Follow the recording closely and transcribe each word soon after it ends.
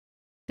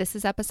This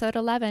is episode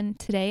 11.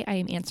 Today I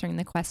am answering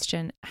the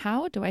question,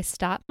 how do I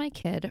stop my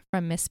kid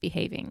from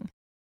misbehaving?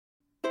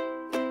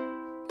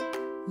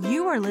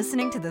 You are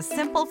listening to the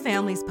Simple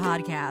Families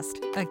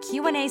Podcast, a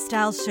Q&A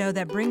style show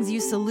that brings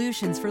you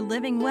solutions for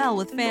living well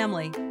with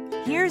family.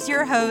 Here's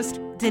your host,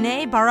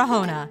 Danae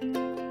Barahona.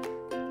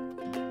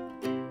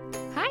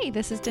 Hi,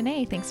 this is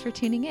Danae. Thanks for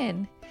tuning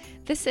in.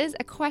 This is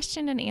a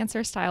question and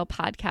answer style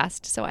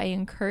podcast, so I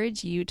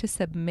encourage you to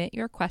submit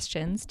your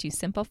questions to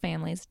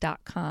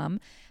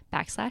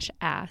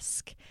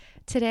simplefamilies.com/ask.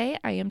 Today,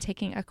 I am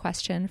taking a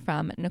question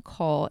from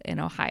Nicole in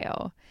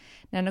Ohio.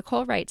 Now,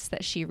 Nicole writes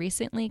that she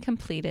recently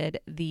completed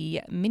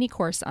the mini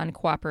course on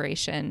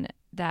cooperation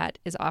that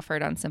is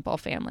offered on Simple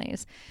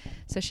Families.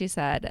 So she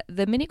said,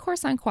 the mini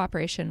course on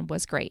cooperation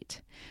was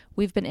great.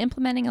 We've been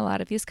implementing a lot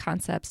of these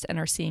concepts and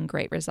are seeing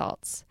great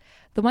results.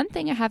 The one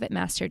thing I haven't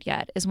mastered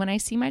yet is when I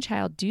see my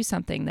child do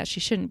something that she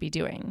shouldn't be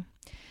doing.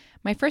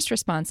 My first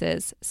response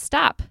is,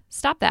 stop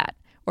that,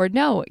 or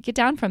no, get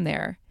down from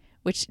there,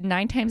 which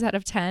 9 times out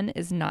of 10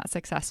 is not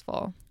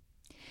successful.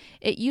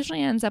 It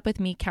usually ends up with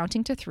me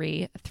counting to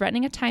 3,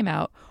 threatening a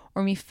timeout,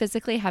 or me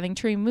physically having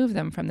to remove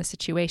them from the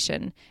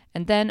situation,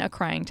 and then a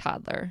crying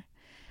toddler.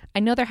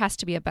 I know there has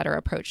to be a better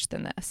approach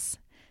than this.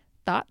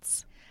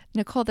 Thoughts?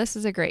 Nicole, this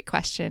is a great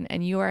question,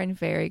 and you are in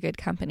very good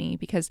company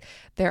because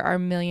there are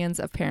millions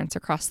of parents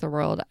across the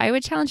world. I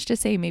would challenge to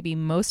say maybe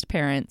most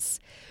parents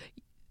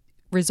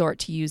resort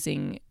to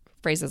using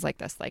phrases like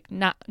this, like,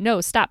 no,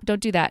 stop,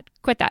 don't do that,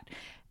 quit that.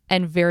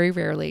 And very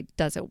rarely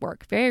does it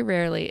work. Very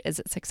rarely is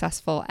it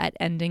successful at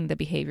ending the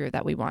behavior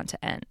that we want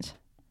to end.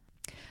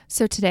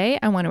 So today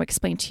I want to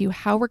explain to you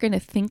how we're going to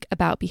think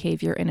about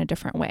behavior in a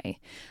different way.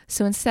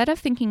 So instead of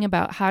thinking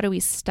about how do we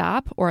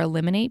stop or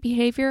eliminate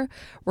behavior,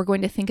 we're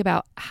going to think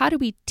about how do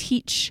we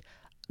teach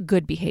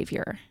good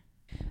behavior.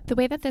 The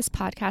way that this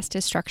podcast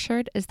is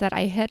structured is that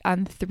I hit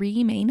on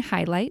 3 main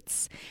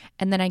highlights,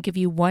 and then I give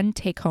you one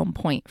take-home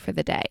point for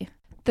the day.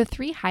 The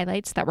 3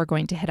 highlights that we're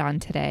going to hit on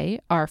today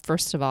are,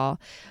 first of all,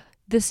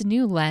 this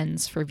new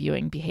lens for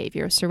viewing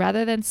behavior. So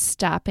rather than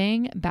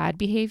stopping bad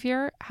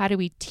behavior, how do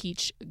we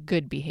teach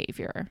good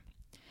behavior?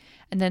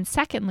 And then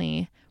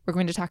secondly, we're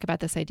going to talk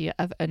about this idea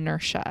of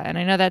inertia. And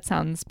I know that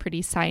sounds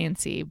pretty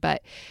sciencey,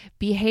 but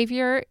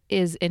behavior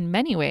is in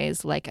many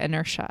ways like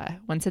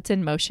inertia. Once it's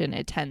in motion,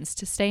 it tends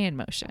to stay in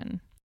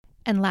motion.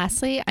 And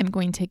lastly, I'm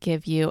going to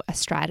give you a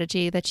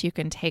strategy that you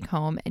can take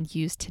home and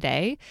use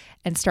today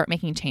and start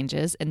making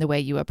changes in the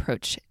way you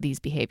approach these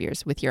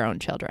behaviors with your own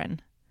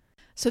children.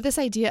 So this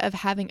idea of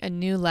having a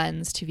new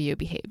lens to view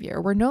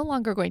behavior, we're no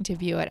longer going to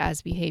view it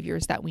as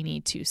behaviors that we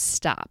need to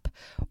stop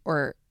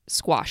or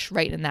squash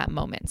right in that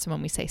moment. So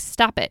when we say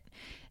stop it,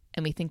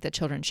 and we think that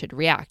children should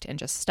react and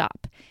just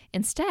stop.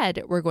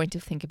 Instead, we're going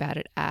to think about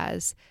it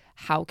as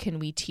how can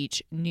we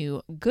teach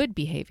new good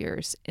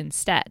behaviors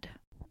instead?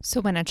 So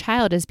when a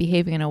child is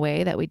behaving in a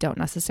way that we don't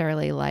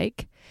necessarily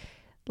like,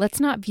 let's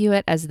not view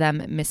it as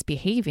them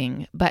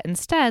misbehaving, but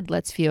instead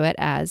let's view it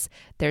as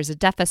there's a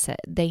deficit.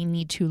 They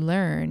need to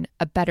learn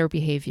a better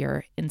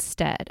behavior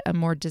instead, a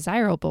more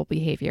desirable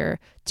behavior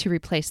to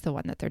replace the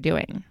one that they're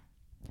doing.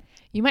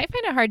 You might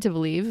find it hard to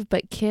believe,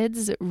 but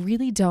kids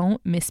really don't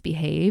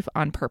misbehave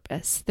on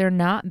purpose. They're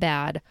not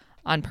bad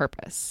on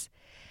purpose.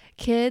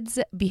 Kids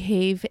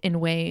behave in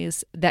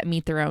ways that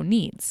meet their own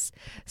needs.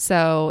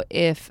 So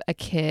if a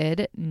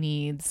kid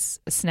needs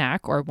a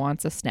snack or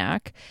wants a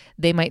snack,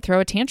 they might throw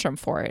a tantrum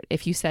for it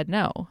if you said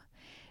no.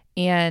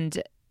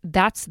 And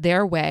that's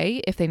their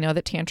way. If they know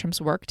that tantrums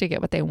work to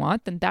get what they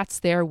want, then that's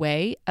their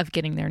way of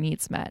getting their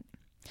needs met.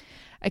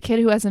 A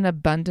kid who has an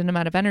abundant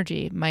amount of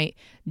energy might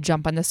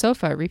jump on the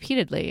sofa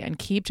repeatedly and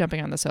keep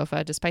jumping on the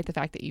sofa despite the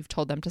fact that you've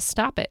told them to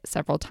stop it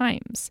several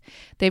times.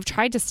 They've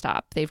tried to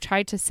stop. They've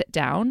tried to sit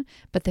down,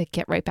 but they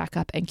get right back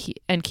up and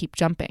keep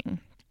jumping.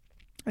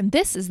 And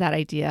this is that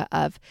idea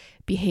of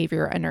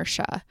behavior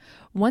inertia.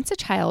 Once a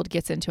child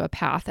gets into a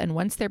path and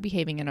once they're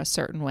behaving in a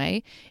certain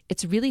way,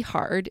 it's really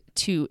hard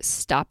to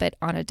stop it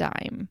on a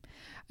dime.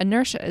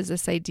 Inertia is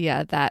this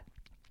idea that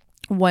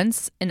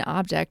once an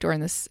object, or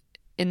in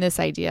this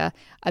idea,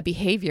 a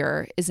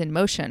behavior is in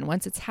motion,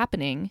 once it's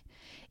happening,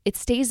 it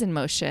stays in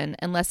motion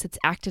unless it's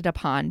acted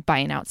upon by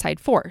an outside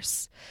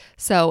force.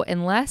 So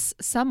unless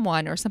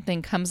someone or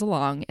something comes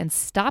along and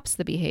stops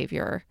the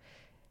behavior,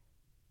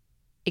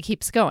 it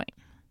keeps going.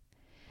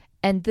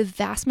 And the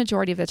vast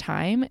majority of the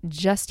time,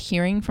 just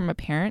hearing from a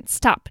parent,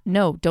 stop,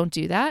 no, don't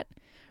do that,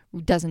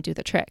 doesn't do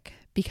the trick.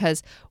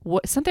 Because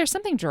there's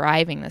something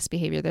driving this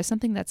behavior. There's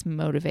something that's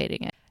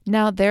motivating it.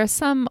 Now, there's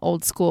some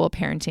old school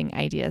parenting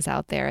ideas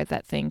out there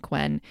that think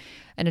when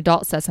an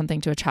adult says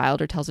something to a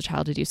child or tells a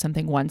child to do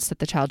something once, that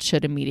the child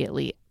should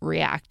immediately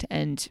react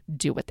and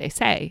do what they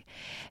say.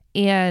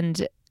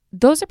 And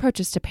those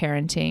approaches to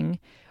parenting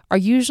are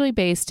usually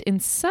based in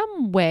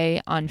some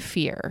way on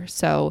fear.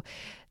 So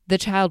the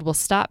child will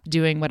stop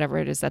doing whatever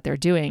it is that they're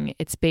doing.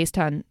 It's based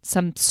on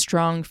some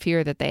strong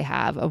fear that they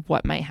have of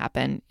what might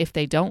happen if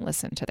they don't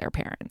listen to their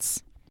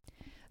parents.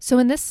 So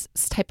in this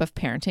type of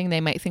parenting, they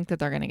might think that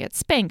they're going to get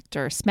spanked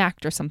or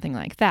smacked or something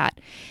like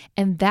that.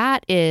 And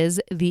that is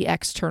the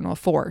external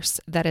force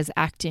that is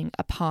acting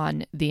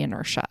upon the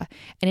inertia.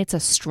 And it's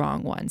a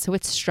strong one. So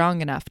it's strong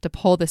enough to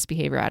pull this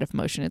behavior out of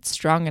motion. It's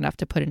strong enough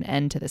to put an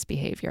end to this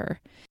behavior.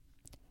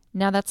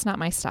 Now, that's not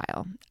my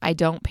style. I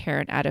don't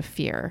parent out of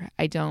fear.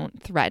 I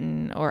don't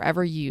threaten or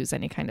ever use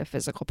any kind of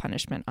physical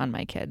punishment on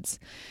my kids,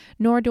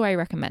 nor do I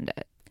recommend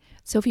it.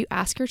 So if you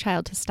ask your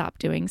child to stop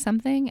doing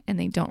something and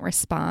they don't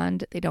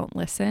respond, they don't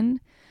listen,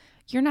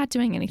 you're not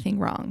doing anything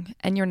wrong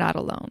and you're not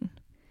alone.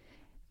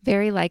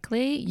 Very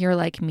likely you're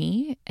like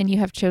me and you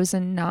have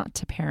chosen not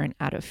to parent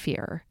out of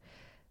fear,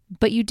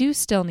 but you do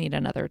still need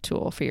another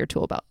tool for your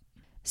tool belt.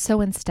 So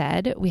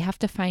instead, we have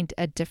to find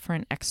a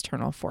different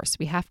external force.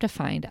 We have to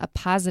find a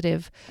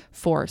positive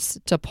force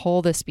to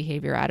pull this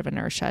behavior out of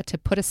inertia, to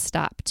put a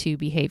stop to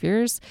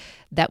behaviors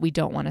that we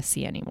don't want to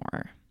see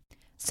anymore.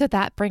 So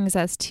that brings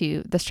us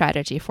to the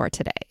strategy for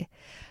today.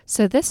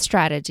 So this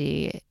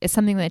strategy is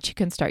something that you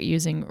can start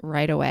using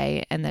right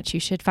away and that you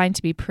should find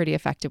to be pretty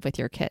effective with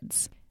your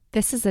kids.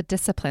 This is a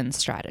discipline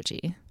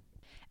strategy.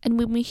 And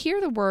when we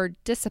hear the word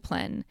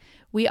discipline,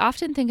 we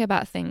often think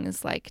about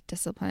things like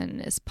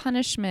discipline is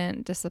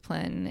punishment,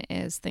 discipline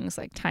is things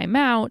like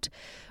timeout,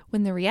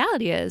 when the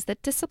reality is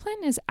that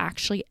discipline is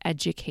actually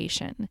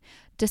education.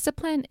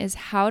 Discipline is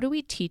how do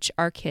we teach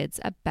our kids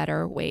a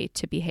better way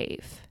to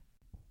behave.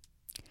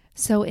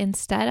 So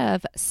instead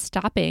of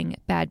stopping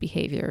bad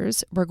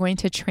behaviors, we're going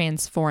to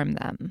transform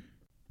them.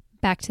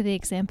 Back to the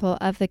example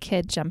of the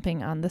kid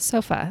jumping on the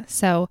sofa.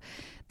 So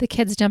the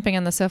kid's jumping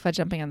on the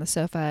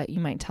sofa, you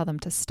might tell them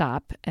to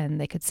stop and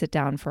they could sit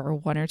down for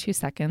 1 or 2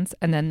 seconds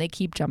and then they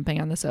keep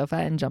jumping on the sofa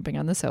and jumping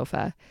on the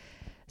sofa.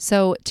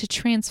 So to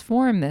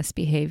transform this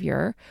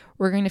behavior,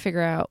 we're going to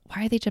figure out,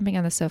 why are they jumping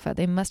on the sofa?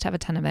 They must have a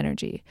ton of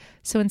energy.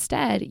 So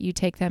instead, you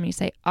take them and you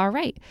say, all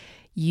right,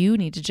 you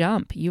need to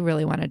jump. You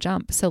really want to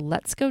jump. So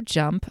let's go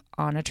jump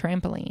on a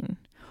trampoline,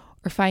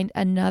 or find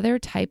another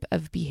type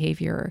of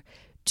behavior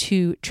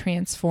to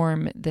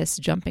transform this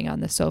jumping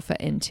on the sofa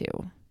into.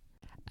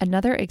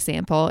 Another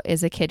example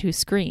is a kid who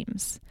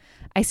screams.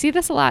 I see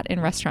this a lot in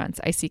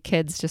restaurants. I see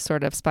kids just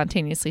sort of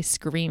spontaneously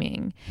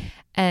screaming.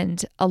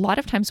 And a lot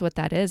of times what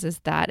that is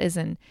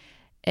an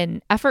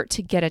effort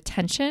to get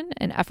attention,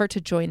 an effort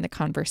to join the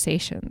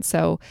conversation.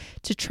 So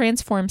to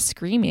transform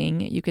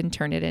screaming, you can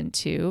turn it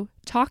into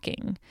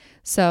talking.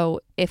 So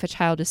if a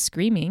child is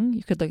screaming,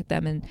 you could look at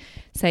them and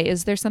say,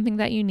 is there something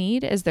that you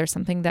need? Is there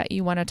something that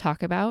you want to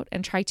talk about?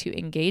 And try to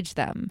engage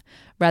them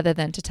rather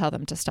than to tell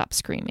them to stop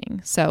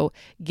screaming. So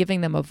giving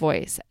them a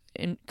voice,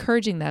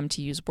 encouraging them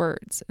to use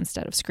words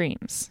instead of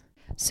screams.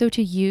 So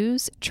to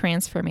use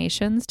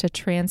transformations to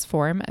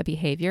transform a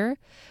behavior,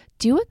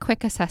 do a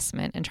quick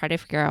assessment and try to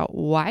figure out,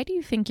 why do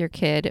you think your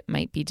kid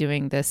might be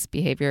doing this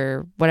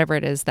behavior, whatever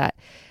it is that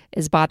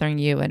is bothering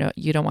you and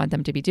you don't want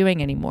them to be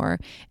doing anymore,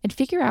 and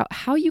figure out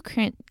how you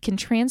can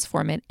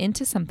transform it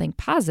into something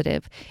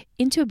positive,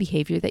 into a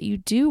behavior that you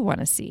do want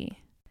to see.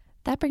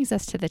 That brings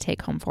us to the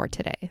take home for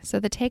today. So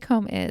the take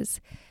home is,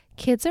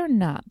 kids are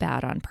not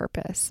bad on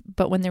purpose,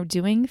 but when they're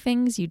doing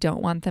things you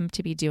don't want them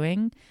to be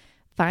doing,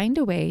 find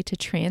a way to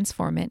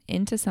transform it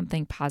into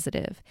something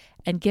positive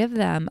and give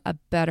them a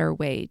better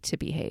way to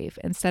behave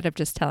instead of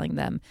just telling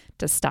them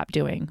to stop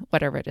doing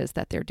whatever it is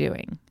that they're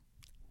doing.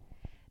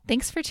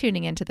 Thanks for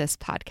tuning into this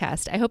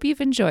podcast. I hope you've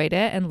enjoyed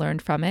it and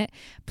learned from it.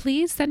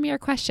 Please send me your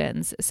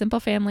questions,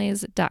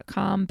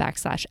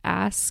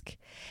 simplefamilies.com/ask.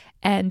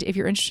 And if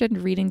you're interested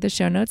in reading the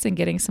show notes and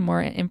getting some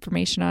more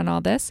information on all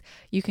this,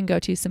 you can go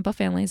to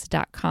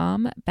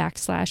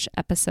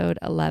simplefamilies.com/episode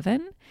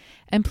 11.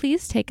 And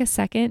please take a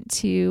second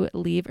to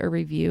leave a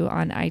review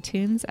on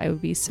iTunes. I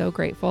would be so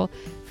grateful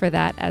for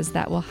that, as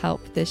that will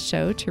help this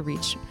show to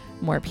reach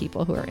more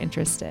people who are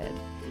interested.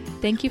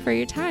 Thank you for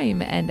your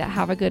time and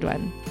have a good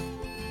one.